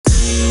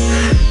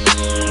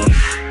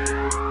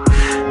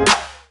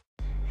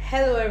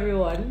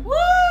everyone.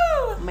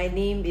 Woo! My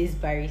name is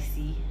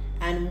Barisi,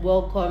 and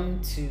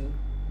welcome to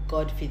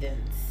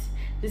Godfidence.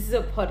 This is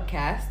a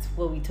podcast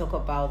where we talk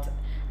about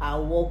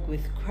our walk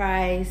with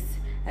Christ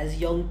as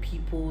young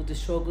people, the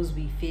struggles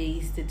we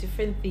face, the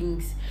different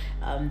things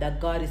that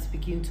God is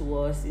speaking to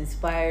us,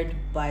 inspired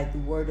by the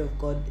Word of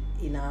God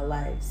in our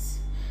lives.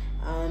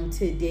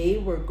 Today,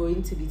 we're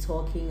going to be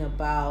talking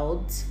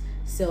about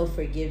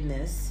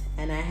self-forgiveness,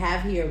 and I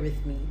have here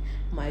with me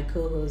my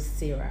co-host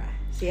Sarah.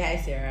 Say hi,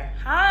 Sarah.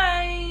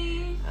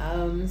 Hi.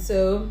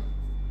 So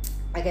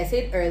like I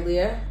said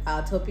earlier,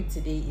 our topic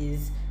today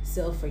is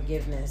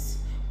self-forgiveness.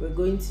 We're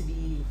going to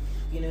be,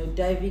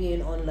 diving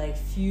in on like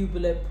few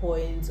bullet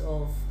points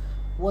of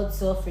what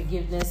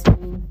self-forgiveness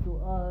means to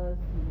us,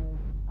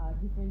 our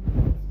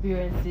different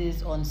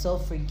experiences on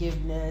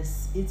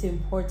self-forgiveness, its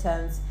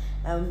importance,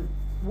 and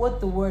what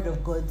the Word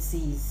of God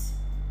says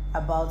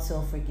about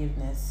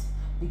self-forgiveness.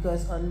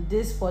 Because on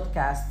this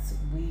podcast,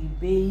 we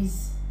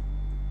base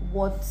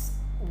what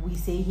we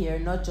say here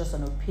not just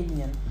on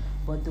opinion,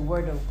 but the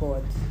Word of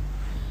God.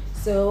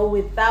 So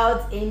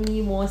without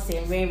any more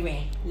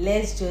saying,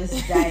 let's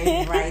just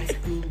dive right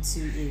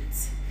into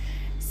it.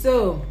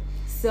 So,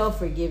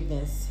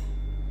 self-forgiveness.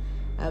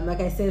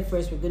 Like I said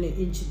first, we're going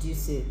to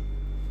introduce it.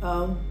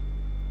 We're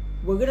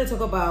going to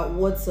talk about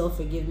what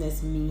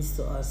self-forgiveness means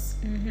to us.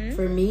 Mm-hmm.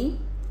 For me,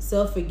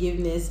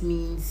 self-forgiveness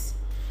means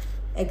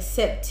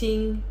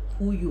accepting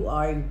who you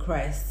are in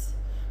Christ.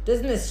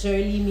 Doesn't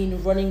necessarily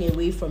mean running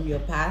away from your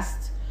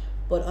past,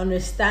 but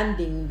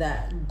understanding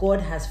that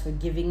God has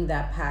forgiven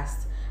that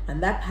past,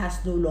 and that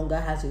past no longer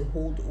has a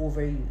hold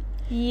over you.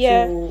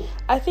 Yeah, So,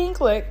 I think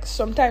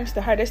sometimes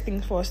the hardest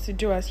thing for us to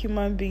do as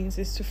human beings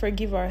is to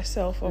forgive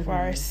ourselves of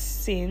our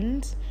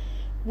sins.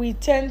 We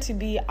tend to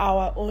be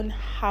our own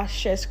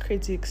harshest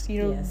critics,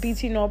 Yes.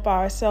 beating up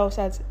ourselves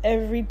at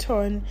every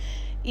turn,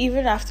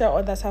 even after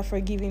others have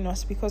forgiven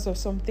us because of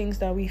some things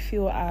that we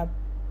feel are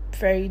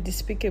very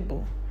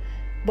despicable.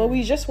 But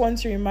we just want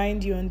to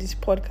remind you on this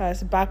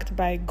podcast, backed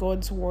by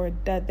God's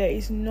word, that there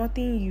is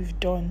nothing you've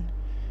done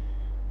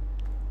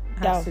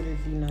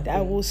absolutely nothing.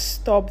 that will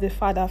stop the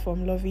Father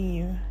from loving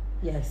you.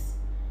 Yes.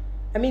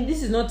 I mean,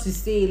 this is not to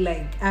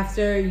say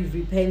after you've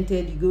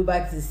repented, you go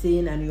back to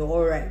sin and you're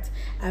all right.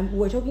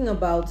 We're talking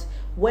about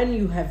when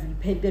you have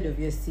repented of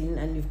your sin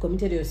and you've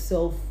committed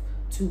yourself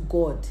to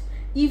God.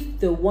 If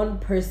the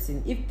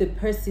person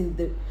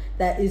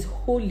that is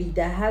holy,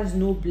 that has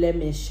no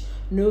blemish,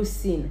 no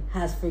sin,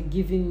 has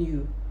forgiven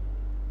you,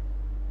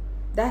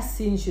 that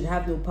sin should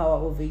have no power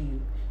over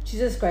you.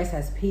 Jesus Christ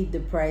has paid the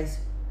price,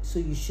 so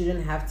you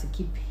shouldn't have to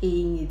keep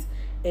paying it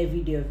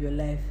every day of your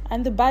life.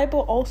 And the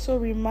Bible also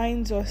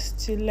reminds us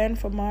to learn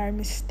from our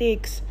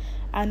mistakes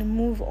and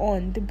move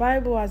on. The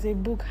Bible as a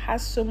book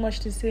has so much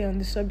to say on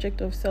the subject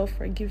of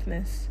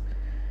self-forgiveness.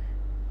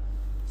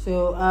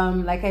 So,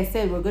 like I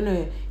said, we're going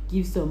to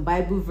give some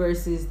Bible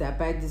verses that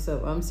back this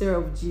up. Sarah,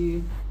 would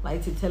you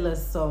like to tell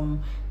us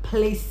some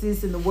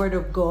places in the Word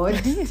of God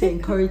to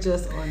encourage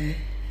us on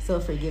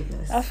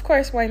self-forgiveness? Of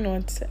course, why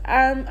not?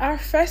 Our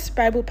first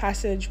Bible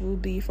passage will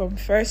be from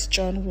 1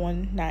 John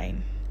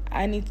 1:9.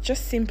 And it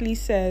just simply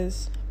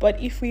says,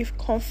 "But if we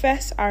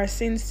confess our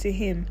sins to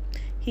him,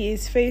 he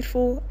is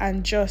faithful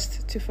and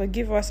just to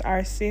forgive us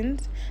our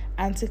sins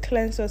and to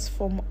cleanse us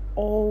from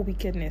all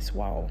wickedness."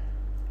 Wow.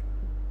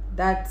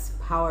 That's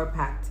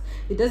power-packed.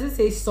 It doesn't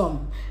say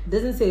some. It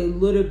doesn't say a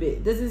little bit.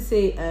 It doesn't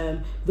say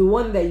the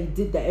one that you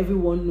did that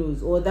everyone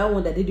knows, or that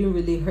one that didn't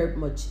really hurt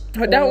much.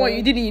 Or that one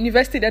you did in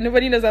university that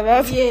nobody knows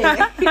about.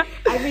 Yeah.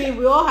 I mean,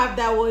 we all have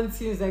that one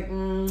too. It's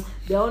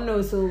they all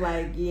know, so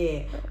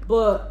yeah.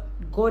 But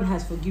God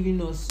has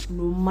forgiven us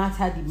no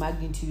matter the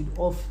magnitude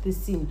of the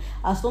sin.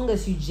 As long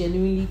as you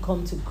genuinely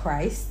come to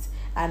Christ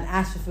and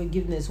ask for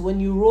forgiveness,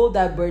 when you roll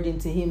that burden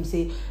to him,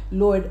 say,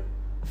 "Lord,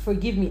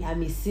 forgive me,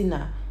 I'm a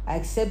sinner. I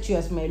accept you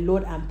as my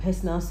Lord and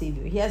personal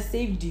Savior." He has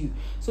saved you.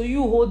 So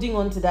you holding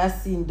on to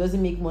that sin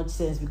doesn't make much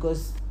sense,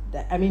 because,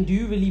 do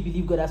you really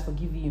believe God has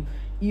forgiven you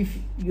if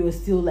you're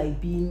still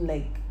being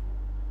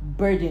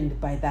burdened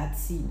by that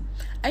sin?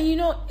 And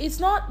it's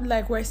not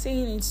like we're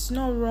saying it's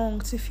not wrong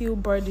to feel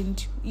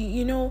burdened.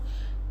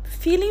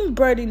 Feeling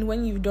burdened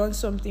when you've done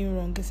something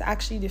wrong is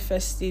actually the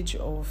first stage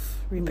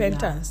of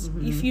repentance. Yeah.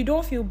 Mm-hmm. If you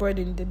don't feel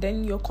burdened,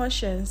 then your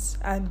conscience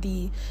and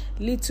the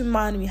little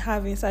man we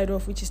have inside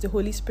of, which is the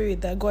Holy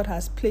Spirit that God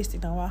has placed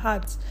in our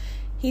hearts,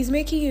 he's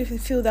making you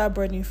feel that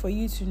burden for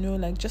you to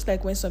know, just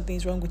like when something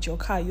is wrong with your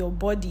car, your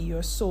body,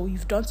 your soul,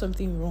 you've done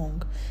something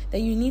wrong,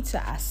 then you need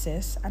to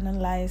assess,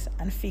 analyze,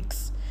 and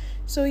fix.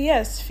 So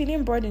yes,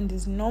 feeling burdened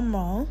is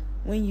normal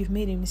when you've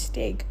made a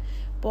mistake.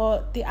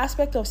 But the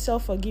aspect of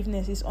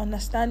self-forgiveness is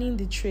understanding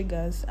the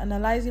triggers,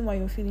 analyzing why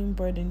you're feeling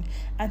burdened,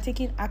 and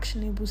taking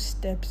actionable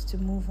steps to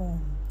move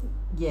on.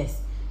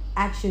 Yes,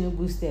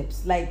 actionable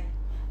steps. Like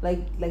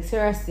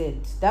Sarah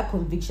said, that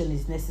conviction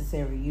is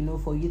necessary,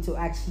 for you to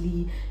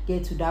actually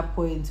get to that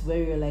point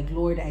where you're like,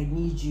 "Lord, I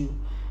need you."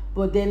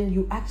 But then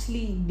you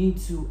actually need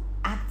to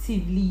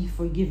actively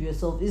forgive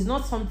yourself. It's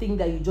not something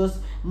that you just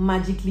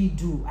magically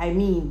do.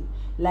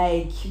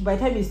 Like, by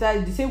the time you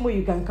start, the same way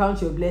you can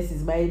count your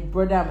blessings, my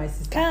brother and my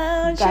sister,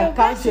 Count you can your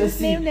count your blessings,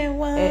 seed. name them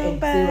one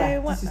by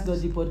Sarah, one. this is not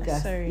the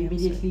podcast. Sorry,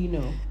 Immediately,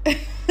 no.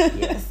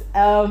 Yes.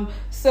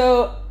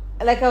 So,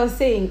 like I was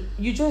saying,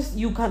 you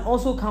can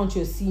also count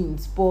your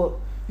sins, but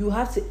you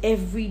have to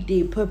every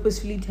day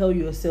purposefully tell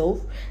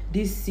yourself,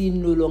 this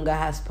sin no longer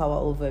has power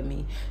over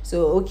me.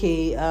 So,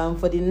 okay,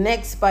 for the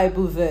next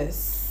Bible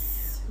verse.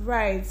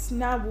 Right,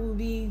 now we'll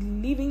be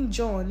leaving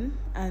John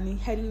and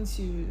heading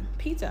to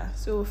Peter.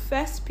 So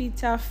 1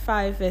 Peter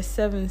 5 verse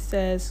 7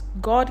 says,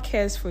 God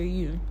cares for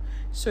you,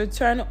 so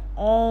turn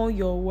all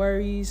your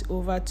worries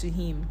over to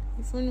him.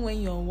 Even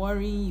when you're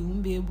worrying, you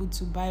won't be able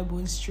to buy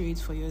bone straight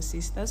for your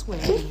sis. That's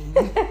what I mean.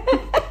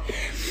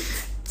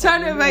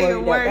 Turn over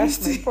your worries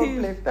to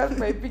him. That's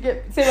my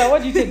biggest. Sarah,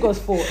 what do you take us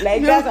for?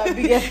 Like, that's our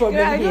biggest problem.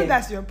 Yeah, I know here.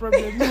 that's your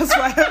problem. That's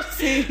why I'm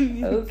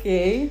saying.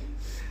 Okay.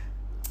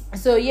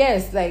 So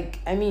yes, like,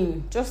 I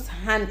mean, just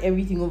hand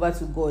everything over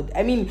to God.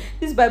 I mean,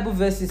 this Bible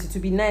verses, it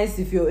would be nice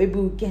if you're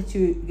able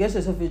to get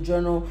yourself a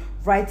journal,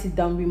 write it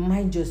down,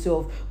 remind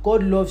yourself,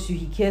 God loves you,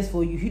 he cares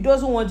for you. He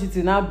doesn't want you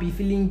to now be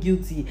feeling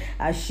guilty,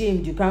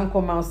 ashamed, you can't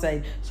come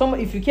outside.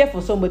 If you care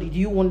for somebody, do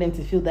you want them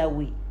to feel that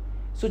way?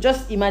 So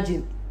just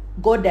imagine,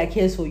 God that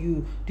cares for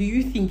you, do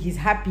you think he's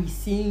happy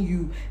seeing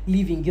you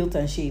live in guilt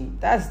and shame?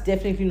 That's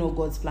definitely not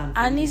God's plan for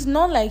And you. it's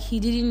not like he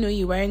didn't know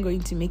you weren't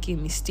going to make a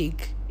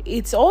mistake.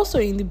 It's also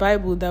in the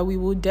Bible that we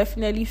will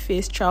definitely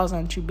face trials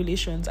and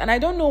tribulations. And I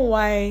don't know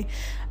why,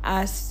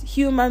 as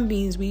human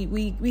beings,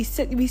 we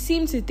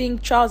seem to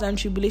think trials and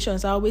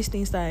tribulations are always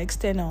things that are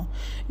external.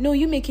 No,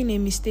 you making a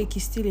mistake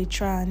is still a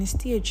trial and it's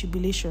still a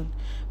tribulation.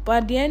 But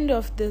at the end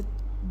of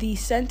the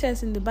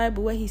sentence in the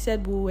Bible where he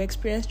said we will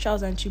experience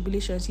trials and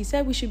tribulations, he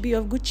said we should be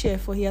of good cheer,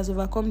 for he has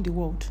overcome the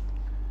world.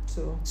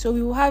 So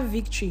we will have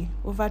victory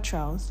over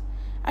trials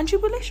and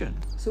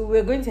tribulations. So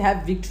we're going to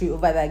have victory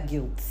over that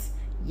guilt.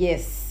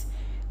 Yes,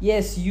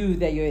 you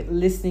that you're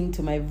listening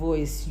to my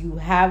voice, you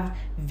have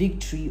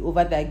victory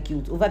over that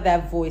guilt, over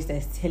that voice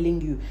that's telling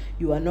you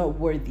you are not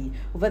worthy,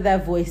 over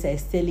that voice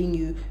that's telling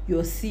you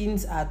your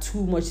sins are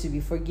too much to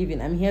be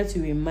forgiven. I'm here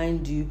to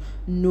remind you,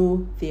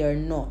 no, they are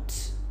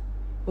not.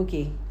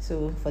 Okay,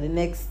 so for the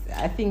next,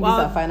 I think this is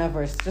our final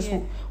verse. Just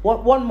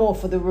one more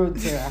for the road,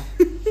 Sarah.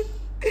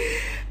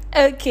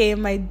 Okay,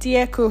 my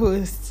dear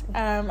co-host,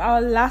 our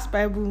last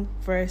Bible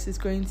verse is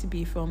going to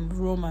be from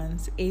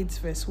Romans 8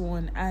 verse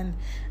 1. And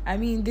I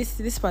mean,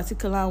 this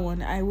particular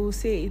one, I will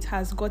say it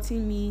has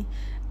gotten me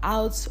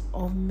out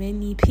of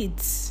many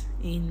pits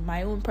in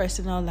my own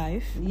personal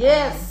life.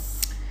 Yes.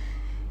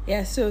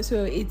 So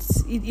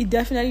it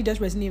definitely does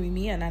resonate with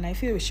me, and I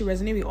feel it should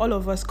resonate with all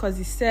of us, because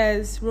it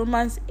says,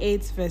 Romans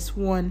 8 verse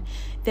 1,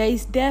 there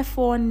is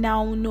therefore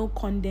now no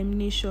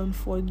condemnation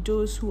for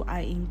those who are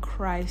in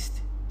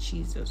Christ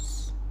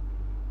Jesus.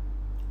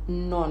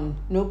 None.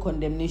 No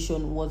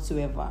condemnation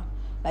whatsoever.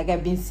 Like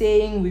I've been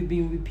saying, we've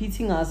been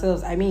repeating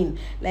ourselves. I mean,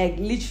 like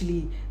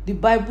literally, the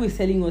Bible is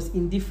telling us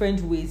in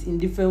different ways, in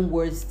different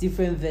words,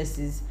 different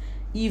verses.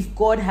 If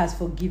God has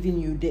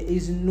forgiven you, there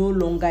is no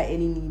longer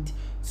any need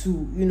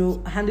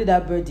to, handle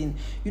that burden.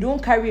 You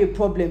don't carry a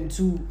problem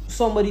to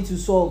somebody to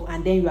solve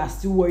and then you are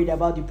still worried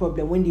about the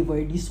problem when they've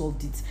already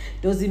solved it.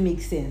 Doesn't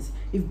make sense.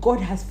 If God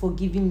has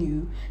forgiven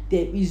you,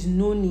 there is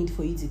no need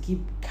for you to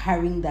keep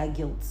carrying that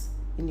guilt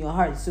in your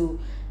heart. So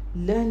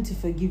learn to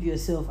forgive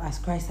yourself as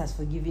Christ has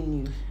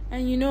forgiven you.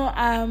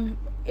 And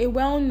a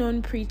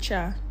well-known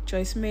preacher,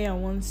 Joyce Meyer,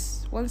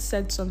 once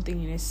said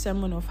something in a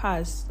sermon of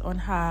hers on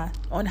her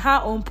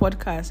own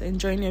podcast,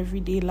 Enjoying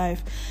Everyday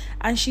Life,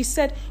 and she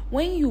said,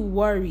 when you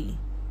worry,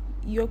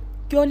 you're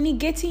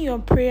negating your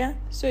prayer.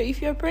 So if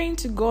you're praying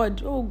to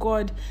God, oh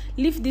God,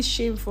 lift this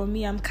shame for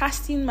me, I'm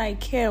casting my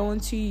care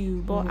onto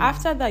you, but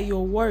after that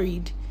you're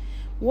worried,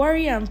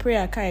 worry and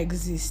prayer can't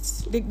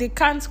exist. They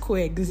can't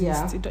coexist.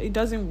 Yeah. It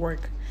doesn't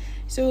work.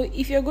 So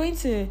if you're going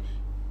to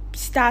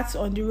start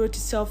on the road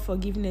to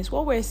self-forgiveness,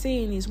 what we're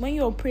saying is, when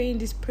you're praying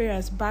these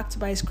prayers backed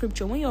by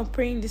scripture, when you're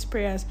praying these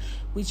prayers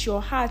with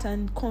your heart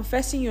and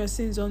confessing your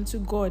sins unto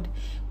God,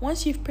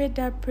 once you've prayed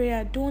that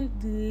prayer, don't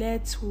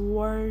let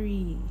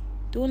worry,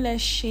 don't let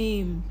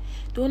shame,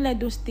 don't let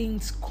those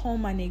things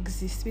come and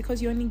exist,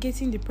 because you're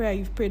negating the prayer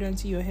you've prayed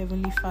unto your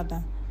Heavenly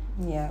Father.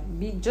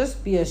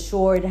 Be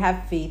assured,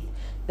 have faith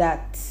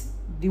that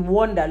the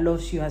one that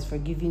loves you has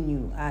forgiven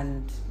you,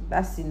 and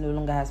that sin no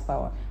longer has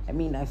power. I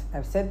mean,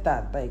 I've said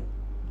that. Like,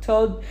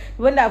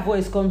 when that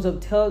voice comes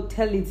up, tell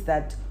it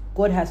that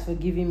God has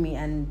forgiven me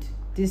and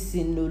this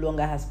sin no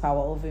longer has power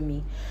over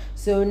me.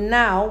 So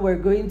now we're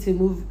going to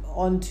move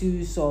on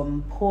to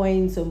some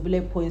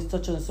bullet points,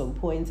 touch on some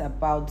points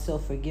about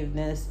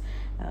self-forgiveness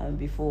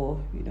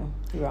before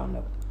we round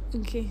up.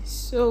 Okay,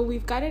 so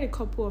we've gathered a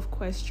couple of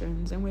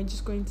questions and we're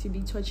just going to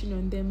be touching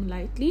on them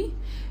lightly,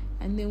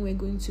 and then we're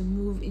going to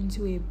move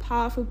into a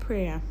powerful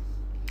prayer.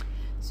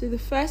 So the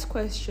first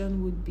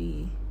question would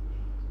be,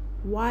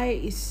 why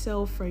is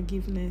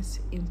self-forgiveness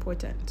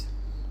important?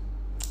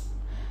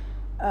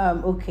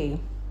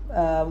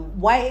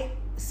 Why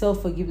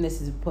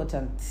self-forgiveness is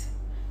important,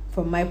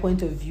 from my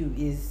point of view,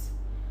 is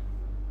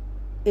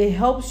it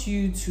helps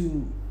you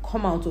to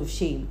come out of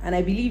shame. And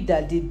I believe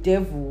that the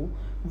devil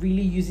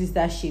really uses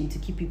that shame to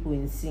keep people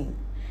in sin.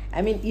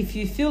 I mean, if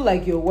you feel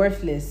like you're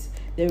worthless,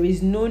 there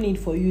is no need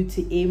for you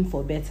to aim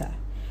for better.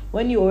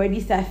 When you already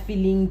start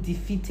feeling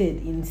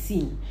defeated in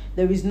sin,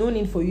 there is no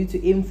need for you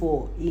to aim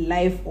for a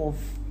life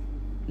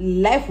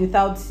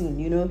without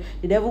sin.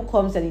 The devil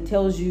comes and he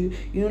tells you,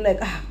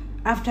 like,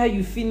 after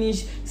you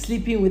finish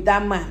sleeping with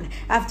that man,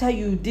 after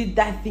you did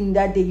that thing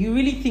that day, you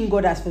really think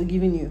God has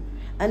forgiven you.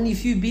 And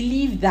if you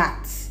believe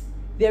that,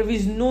 there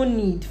is no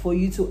need for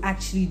you to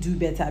actually do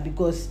better,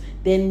 because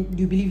then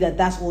you believe that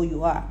that's all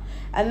you are.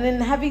 And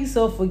then having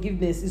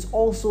self-forgiveness is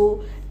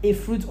also a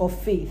fruit of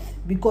faith,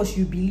 because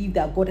you believe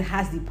that God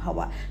has the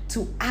power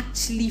to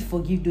actually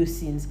forgive those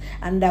sins,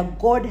 and that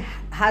God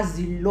has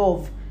the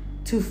love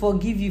to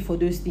forgive you for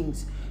those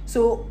things.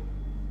 So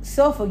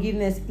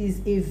self-forgiveness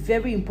is a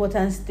very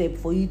important step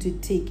for you to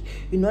take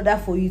in order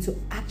for you to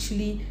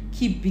actually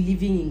keep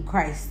believing in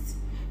Christ,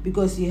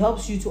 because it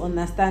helps you to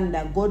understand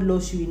that God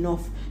loves you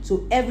enough.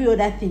 So every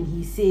other thing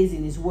he says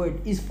in his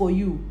word is for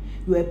you.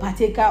 You are a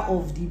partaker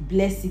of the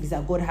blessings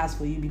that God has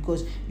for you,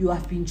 because you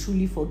have been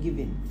truly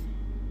forgiven.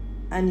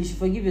 And you should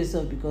forgive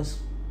yourself, because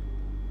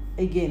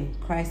again,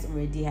 Christ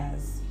already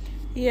has.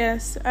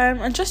 Yes,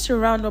 and just to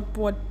round up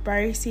what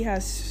Barisi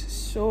has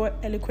so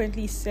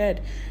eloquently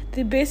said,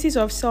 the basis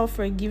of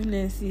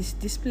self-forgiveness is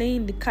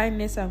displaying the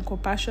kindness and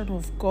compassion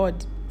of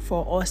God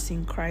for us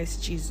in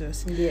Christ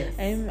Jesus. Yes.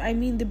 I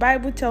mean, the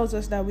Bible tells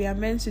us that we are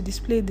meant to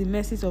display the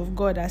mercies of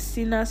God as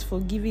sinners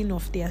forgiven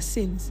of their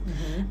sins.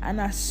 And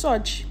as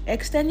such,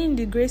 extending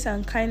the grace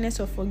and kindness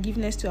of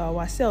forgiveness to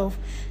ourselves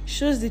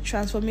shows the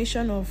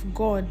transformation of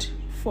God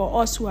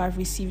for us who have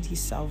received his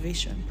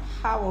salvation.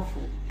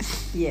 Powerful.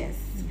 Yes.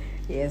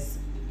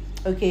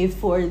 Okay,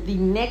 for the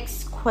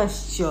next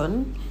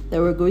question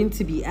that we're going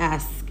to be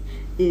asked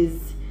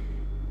is,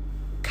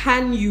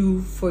 can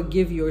you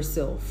forgive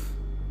yourself?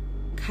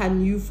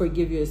 Can you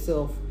forgive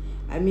yourself?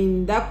 I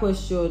mean, that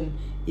question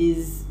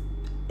is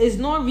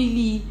not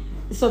really,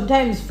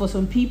 sometimes for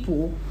some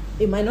people,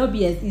 it might not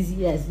be as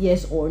easy as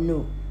yes or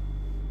no.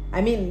 I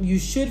mean, you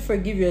should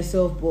forgive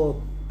yourself, but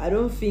I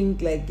don't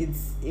think like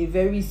it's a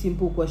very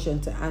simple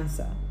question to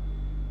answer.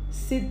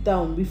 Sit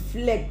down,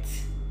 reflect,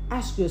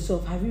 ask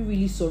yourself, have you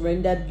really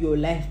surrendered your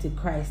life to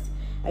Christ?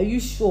 Are you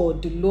sure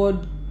the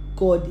Lord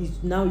God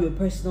is now your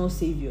personal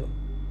savior?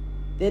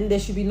 Then there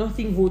should be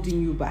nothing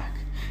holding you back.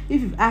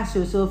 If you've asked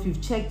yourself,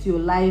 you've checked your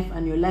life,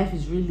 and your life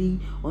is really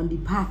on the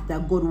path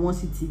that God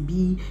wants it to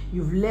be,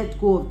 you've let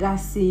go of that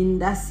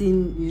sin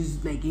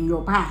is like in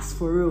your past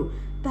for real,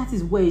 that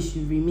is where it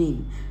should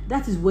remain.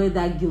 That is where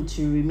that guilt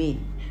should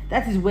remain.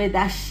 That is where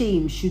that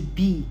shame should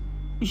be.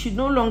 You should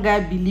no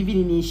longer be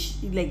living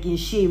in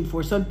shame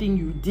for something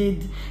you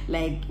did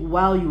like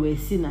while you were a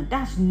sinner.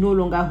 That's no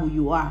longer who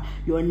you are.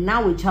 You're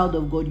now a child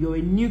of God. You're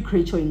a new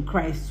creature in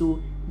Christ.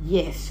 So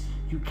yes,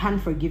 you can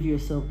forgive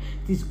yourself.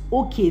 It is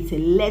okay to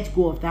let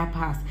go of that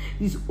past.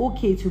 It is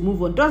okay to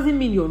move on. Doesn't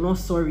mean you're not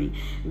sorry,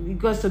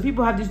 because some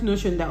people have this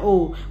notion that,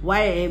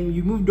 why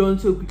you moved on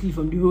so quickly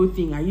from the whole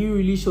thing? Are you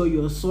really sure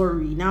you're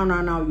sorry? Now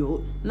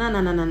you're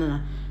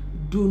no.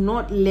 Do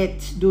not let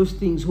those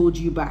things hold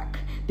you back.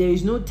 There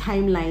is no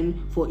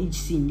timeline for each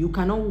sin. You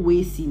cannot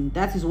weigh sin.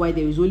 That is why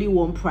there is only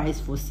one price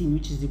for sin,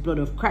 which is the blood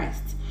of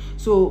Christ.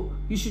 So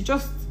you should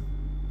just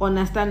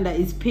understand that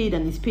it's paid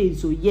and it's paid.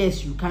 So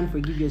yes, you can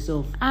forgive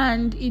yourself.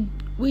 And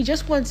we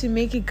just want to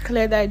make it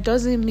clear that it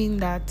doesn't mean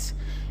that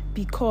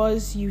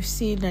because you've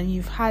sinned and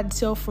you've had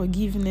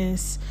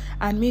self-forgiveness,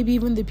 and maybe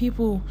even the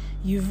people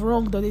you've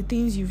wronged or the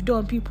things you've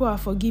done, people are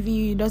forgiving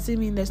you, it doesn't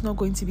mean there's not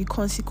going to be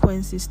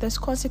consequences. There's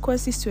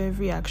consequences to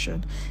every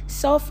action.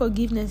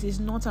 Self-forgiveness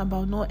is not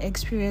about not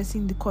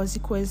experiencing the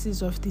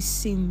consequences of the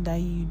sin that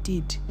you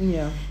did.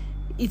 Yeah.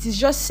 It is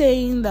just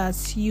saying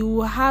that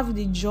you have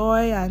the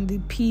joy and the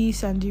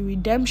peace and the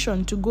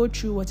redemption to go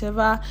through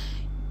whatever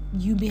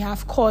you may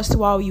have caused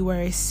while you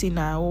were a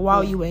sinner or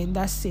while you were in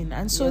that sin.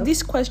 And so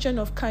this question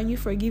of can you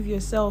forgive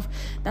yourself,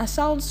 that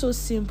sounds so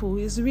simple,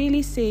 is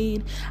really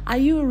saying, are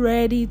you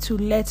ready to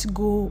let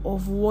go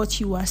of what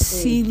you are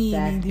sinning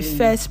in the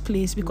first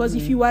place? Because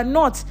if you are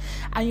not,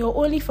 and you're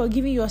only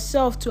forgiving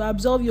yourself to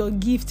absolve your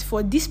gift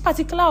for this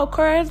particular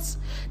occurrence,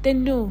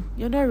 then no,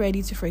 you're not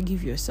ready to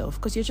forgive yourself,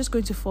 because you're just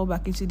going to fall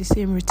back into the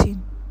same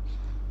routine.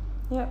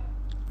 Right.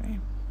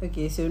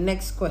 Okay, so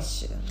next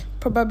question.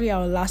 Probably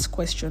our last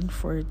question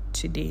for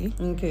today.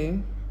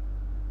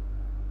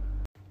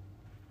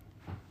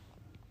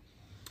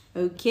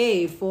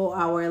 Okay, for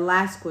our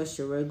last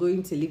question, we're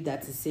going to leave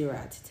that to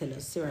Sarah to tell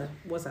us. Sarah,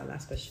 what's our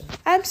last question?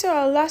 So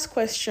our last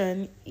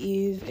question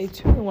is a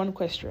 2-in-1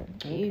 question.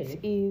 Okay. It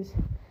is,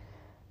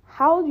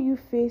 how do you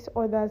face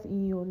others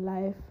in your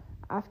life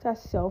after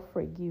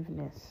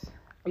self-forgiveness?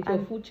 With your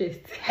full chest.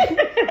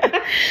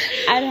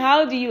 And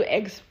how do you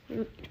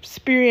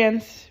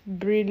experience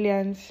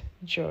brilliant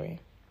joy?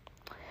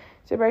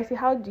 So, Barisi,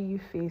 how do you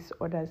face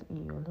others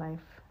in your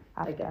life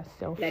after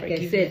self-forgiveness? Like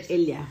I said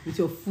earlier, with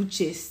your full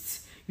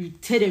chest, you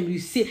tell them, you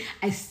say,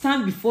 I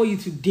stand before you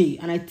today,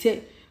 and I tell,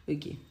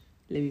 okay,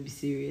 Let me be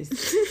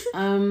serious.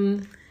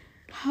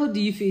 How do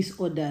you face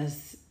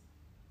others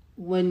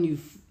when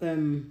you've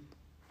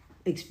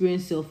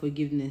experienced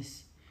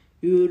self-forgiveness?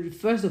 You would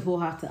first of all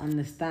have to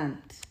understand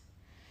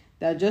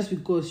that just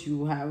because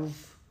you have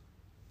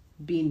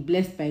been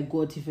blessed by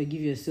God to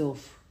forgive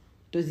yourself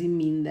doesn't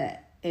mean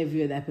that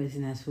every other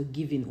person has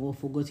forgiven or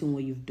forgotten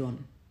what you've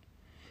done.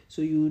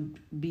 So you'd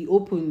be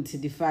open to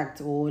the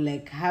fact, or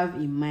like have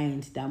in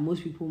mind, that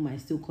most people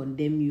might still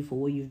condemn you for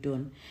what you've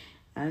done.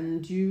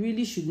 And you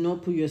really should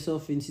not put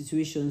yourself in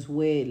situations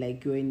where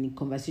like you're in a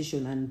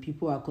conversation and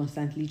people are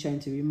constantly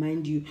trying to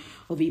remind you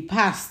of a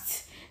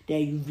past that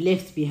you've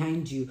left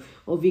behind you,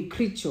 of a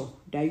creature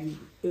that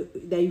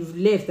you've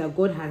left, that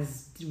God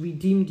has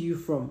redeemed you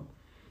from.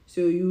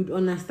 So you'd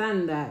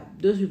understand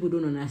that those people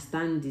don't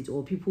understand it,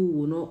 or people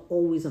will not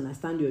always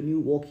understand your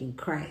new walk in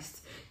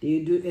Christ. They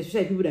do,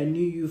 especially people that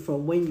knew you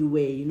from when you were,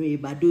 a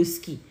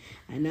Badoski,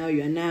 and now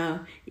you are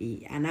now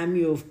an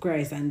army of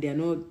Christ, and they're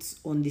not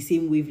on the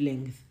same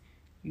wavelength.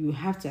 You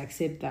have to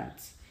accept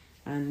that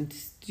and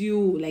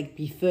still like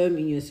be firm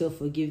in your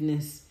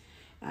self-forgiveness,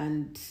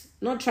 and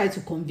not try to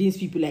convince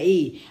people like,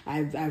 hey,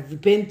 I've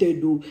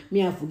repented, oh,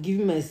 me, I've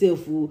forgiven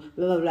myself, oh,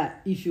 blah, blah, blah.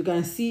 If you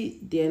can see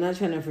they're not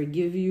trying to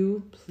forgive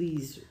you,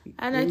 please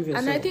remove yourself.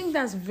 And I think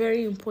that's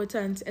very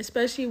important,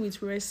 especially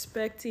with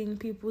respecting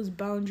people's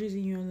boundaries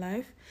in your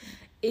life.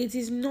 It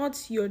is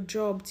not your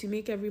job to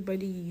make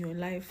everybody in your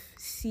life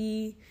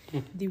see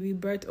the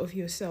rebirth of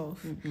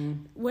yourself. Mm-hmm.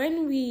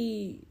 When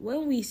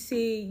we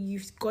say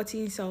you've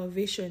gotten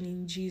salvation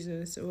in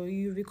Jesus, or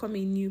you become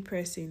a new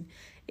person,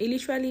 it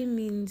literally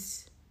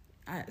means,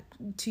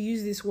 to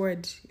use this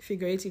word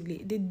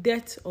figuratively, the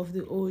death of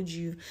the old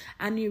you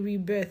and a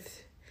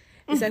rebirth.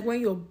 It's like when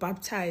you're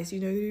baptized, the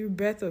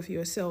rebirth of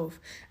yourself.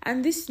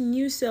 And this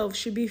new self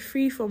should be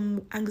free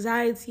from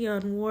anxiety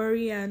and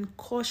worry and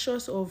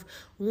cautious of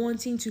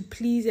wanting to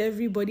please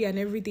everybody and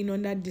everything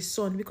under the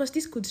sun, because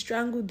this could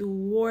strangle the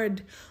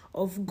word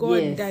of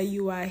God that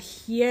you are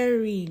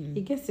hearing.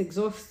 It gets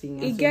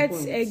exhausting.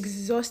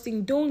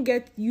 Exhausting. Don't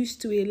get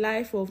used to a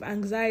life of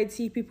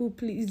anxiety, people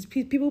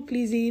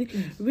pleasing,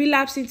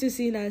 relapse into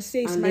sin and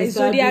say it's my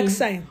zodiac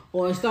sign.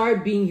 Or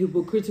start being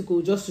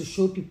hypocritical just to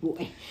show people,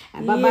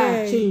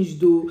 Baba changed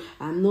though,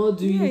 I'm not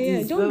doing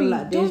this.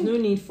 There's no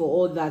need for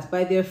all that.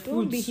 By their fruits,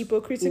 don't be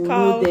hypocritical. We'll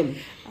know them.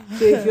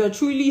 So if you're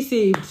truly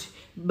saved,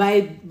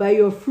 by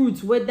your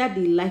fruits, whether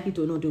they like it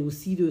or not, they will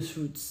see those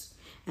fruits.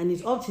 And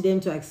it's up to them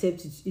to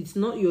accept it. It's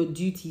not your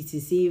duty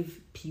to save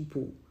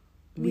people.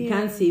 We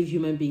can't save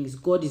human beings.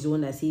 God is the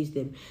one that saves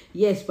them.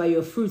 Yes, by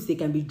your fruits, they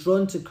can be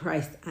drawn to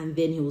Christ and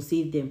then he will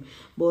save them.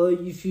 But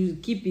if you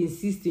keep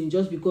insisting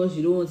just because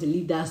you don't want to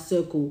leave that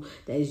circle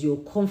that is your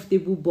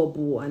comfortable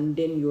bubble, and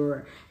then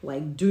you're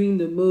like doing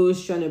the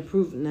most, trying to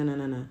prove,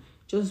 no.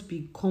 Just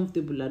be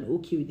comfortable and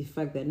okay with the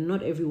fact that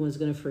not everyone's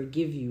going to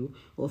forgive you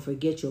or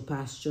forget your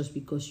past just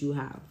because you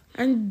have.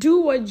 And do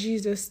what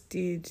Jesus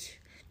did.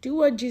 Do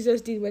what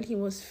Jesus did when he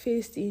was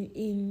faced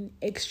in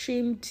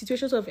extreme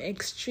situations of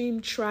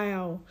extreme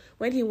trial,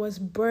 when he was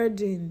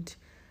burdened.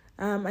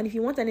 And if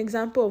you want an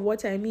example of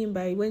what I mean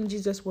by when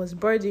Jesus was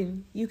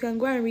burdened, you can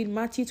go and read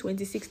Matthew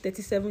 26,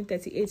 37,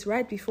 38,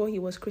 right before he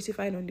was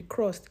crucified on the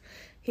cross.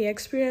 He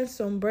experienced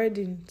some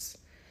burdens.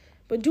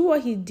 But do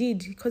what he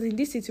did, because in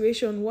this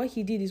situation, what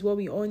he did is what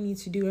we all need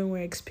to do when we're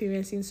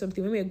experiencing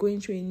something, when we're going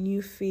through a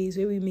new phase,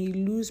 where we may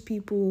lose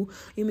people,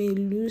 we may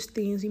lose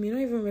things, we may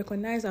not even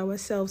recognize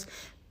ourselves.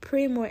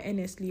 Pray more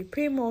earnestly,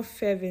 pray more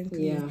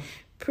fervently,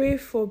 pray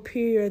for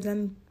periods,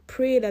 and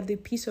pray that the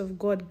peace of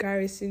God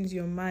garrisons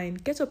your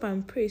mind. Get up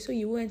and pray so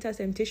you won't enter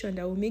temptation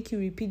that will make you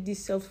repeat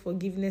this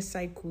self-forgiveness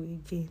cycle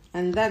again.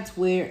 And that's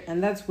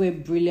where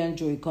brilliant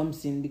joy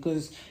comes in,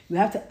 because you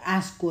have to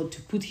ask God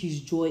to put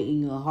his joy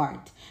in your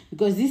heart.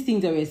 Because these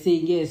things that we're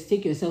saying, yes,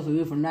 take yourself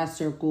away from that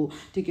circle,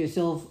 take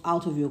yourself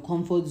out of your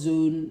comfort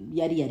zone,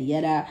 yada yada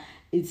yada.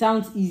 It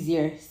sounds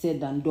easier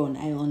said than done.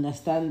 I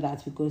understand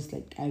that, because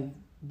like I've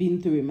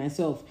been through it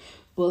myself.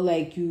 But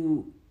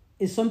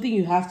it's something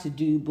you have to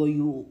do, but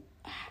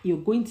you're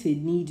going to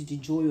need the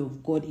joy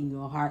of God in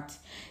your heart.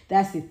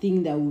 That's the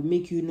thing that will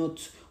make you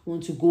not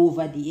want to go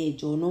over the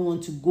edge, or not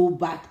want to go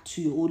back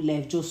to your old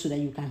life just so that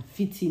you can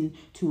fit in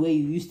to where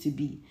you used to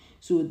be.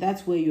 So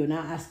that's where you're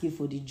now asking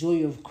for the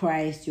joy of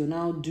Christ. You're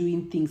now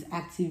doing things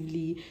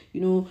actively,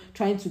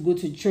 trying to go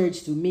to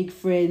church, to make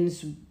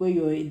friends, where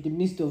you're in the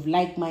midst of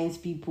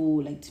like-minded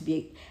people, like to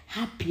be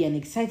happy and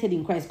excited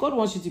in Christ. God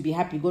wants you to be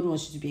happy. God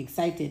wants you to be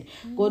excited.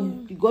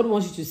 God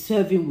wants you to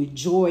serve him with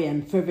joy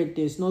and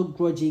ferventness, not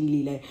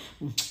grudgingly, like,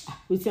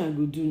 what's I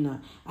go do now?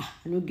 I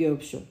no get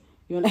option.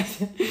 You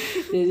understand?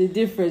 There's a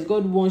difference.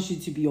 God wants you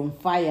to be on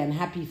fire and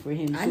happy for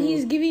him. And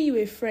he's giving you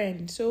a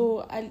friend.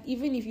 So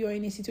even if you're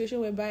in a situation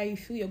whereby you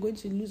feel you're going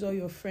to lose all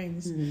your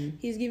friends,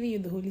 he's giving you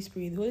the Holy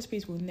Spirit. The Holy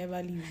Spirit will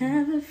never leave you.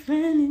 Have a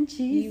friend in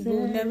Jesus. He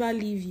will never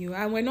leave you.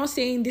 And we're not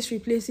saying this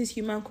replaces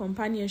human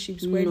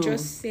companionships. We're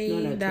just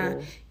saying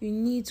that you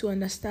need to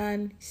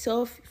understand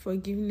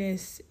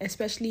self-forgiveness,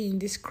 especially in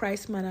this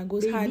Christ manner,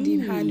 goes hand in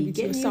hand with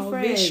your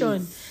salvation.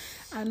 Friends.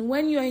 And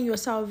when you're in your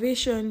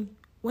salvation,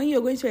 when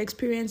you're going to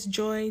experience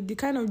joy, the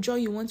kind of joy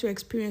you want to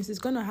experience is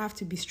going to have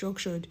to be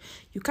structured.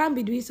 You can't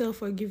be doing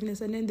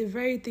self-forgiveness and then the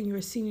very thing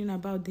you're singing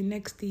about, the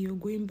next day you're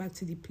going back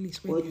to the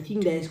place where or the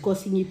thing that is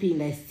causing you pain,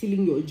 that is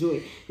stealing your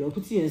joy. You're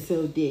putting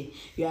yourself there.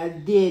 You are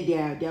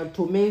there. They are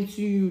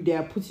tormenting you. They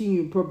are putting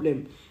you in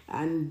problem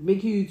and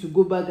making you to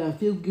go back and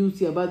feel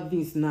guilty about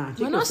things now.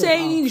 I'm not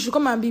saying you should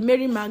come and be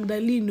Mary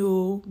Magdalene,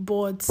 no,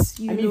 but if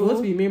you want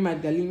to be Mary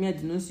Magdalene, I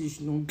do not say you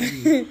should not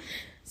be.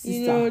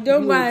 Sister,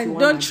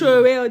 don't throw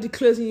away all the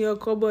clothes in your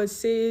cupboard.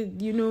 Say,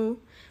 if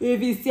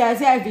it's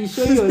if you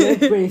show your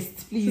left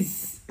breast,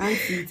 please,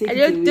 auntie, take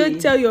it away. Don't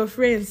tell your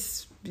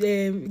friends.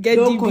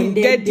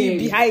 Get deep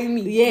behind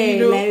me.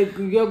 Yeah, like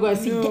you're gonna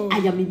see. I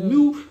am a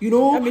new,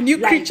 I'm a new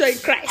creature in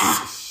Christ.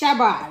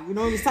 Shabba,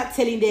 you start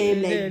telling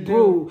them like,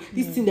 bro,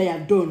 this thing that you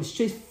have done,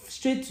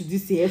 straight to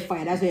this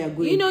fire. That's where you're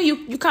going.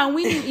 You can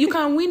win. You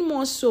can win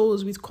more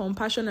souls with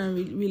compassion and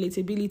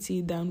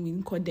relatability than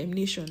with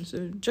condemnation.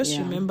 So just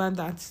remember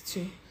that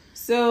too.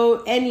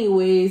 So,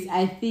 anyways,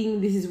 I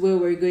think this is where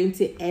we're going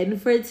to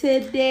end for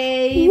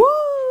today. Woo!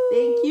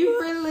 Thank you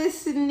for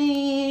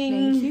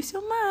listening. Thank you so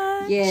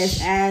much.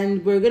 Yes,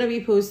 and we're gonna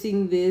be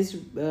posting this.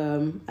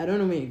 I don't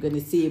know when you're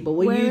gonna see it, but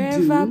wherever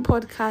you do,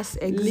 podcasts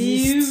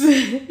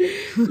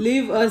exist,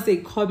 leave us a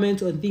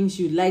comment on things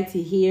you'd like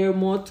to hear,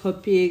 more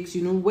topics.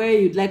 Where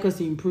you'd like us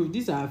to improve.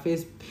 This is our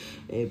first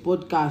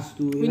podcast.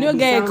 We don't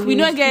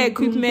get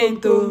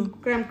equipment though.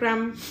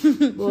 Cram.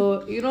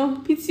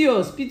 But pity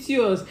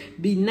us.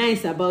 Be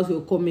nice about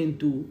your comment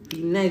too.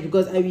 Be nice,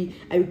 because I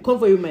will come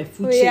for you my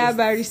food chest. Yeah,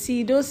 but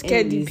see, don't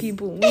scare the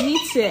people. We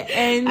need to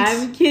end.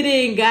 I'm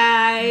kidding,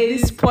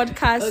 guys. This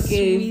podcast.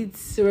 Okay,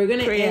 so we're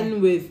gonna prayer.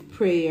 end with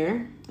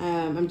prayer.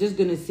 I'm just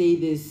gonna say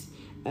this.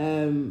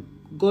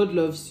 God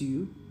loves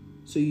you,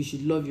 so you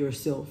should love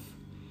yourself.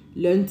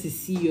 Learn to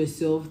see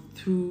yourself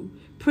through.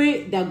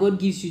 Pray that God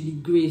gives you the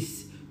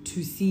grace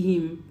to see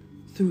him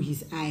through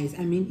his eyes.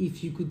 I mean,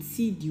 if you could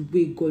see the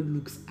way God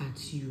looks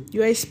at you.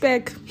 You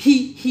expect.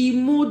 He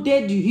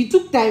molded you. He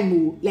took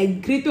time,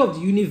 like creator of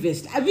the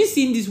universe. Have you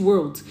seen this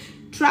world?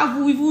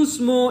 Travel even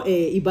small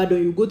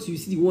Ibadan, you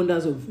see the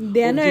wonders of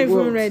They are not even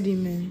world. ready,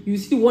 man. You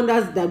see the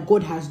wonders that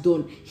God has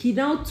done. He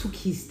now took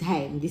his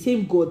time. The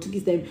same God took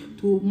his time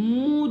to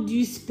mold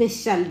you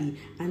specially,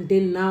 and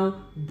then now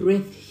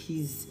breathe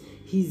his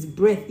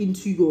breath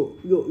into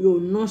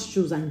your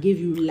nostrils and gave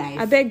you life.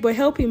 I beg, but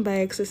help him by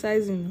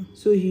exercising.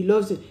 So he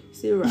loves you.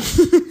 Sarah,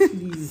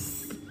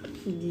 please.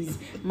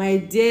 My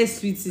dear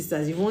sweet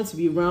sisters, if you want to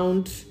be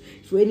round,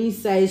 for any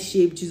size,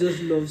 shape, Jesus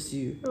loves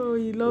you. Oh,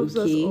 he loves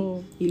us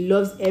all. He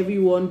loves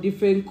everyone,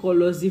 different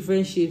colors,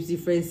 different shapes,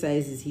 different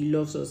sizes. He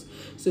loves us.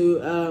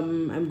 So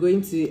I'm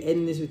going to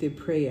end this with a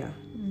prayer.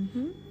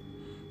 Mm-hmm.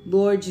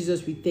 Lord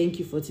Jesus, we thank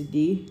you for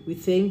today. We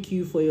thank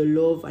you for your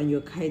love and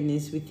your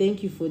kindness. We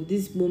thank you for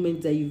this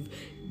moment that you've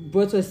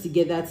brought us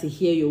together to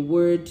hear your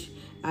word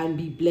and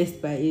be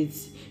blessed by it.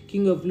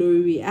 King of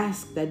glory, we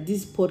ask that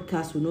this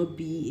podcast will not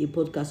be a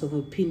podcast of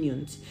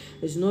opinions.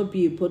 It will not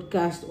be a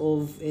podcast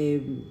of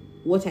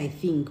what I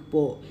think,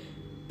 but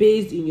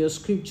based in your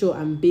scripture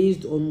and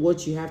based on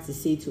what you have to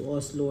say to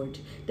us, Lord.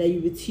 That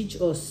you will teach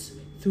us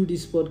through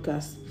this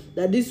podcast.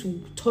 That this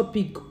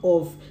topic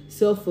of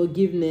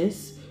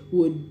self-forgiveness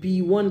would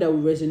be one that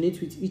will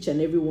resonate with each and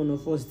every one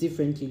of us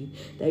differently.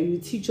 That you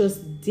teach us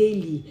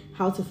daily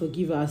how to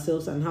forgive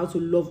ourselves and how to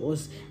love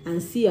us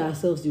and see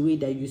ourselves the way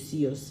that you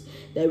see us.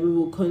 That we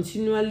will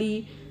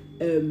continually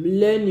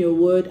learn your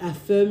word,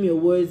 affirm your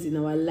words in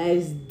our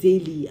lives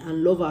daily,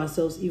 and love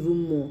ourselves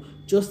even more,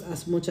 just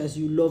as much as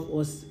you love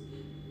us.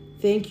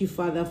 Thank you,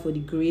 Father, for the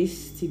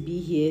grace to be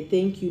here.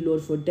 Thank you,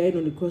 Lord, for dying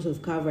on the cross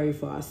of Calvary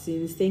for our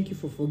sins. Thank you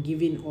for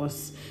forgiving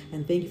us.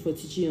 And thank you for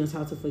teaching us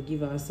how to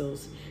forgive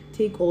ourselves.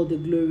 Take all the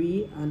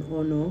glory and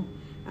honor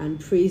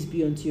and praise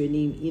be unto your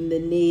name, in the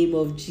name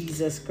of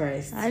Jesus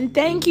Christ. And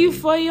thank you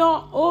for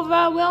your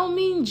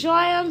overwhelming joy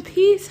and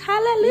peace.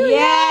 Hallelujah.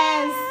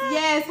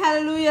 Yes,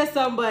 hallelujah,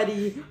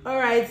 somebody. All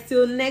right,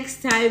 till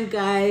next time,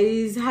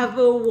 guys. Have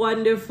a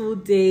wonderful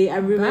day.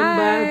 And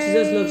remember, Bye.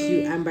 Jesus loves you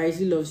and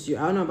Barisi loves you.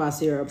 I don't know about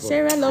Sarah, but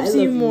Sarah loves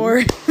you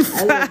more.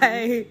 Bye.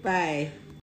 Bye. Bye.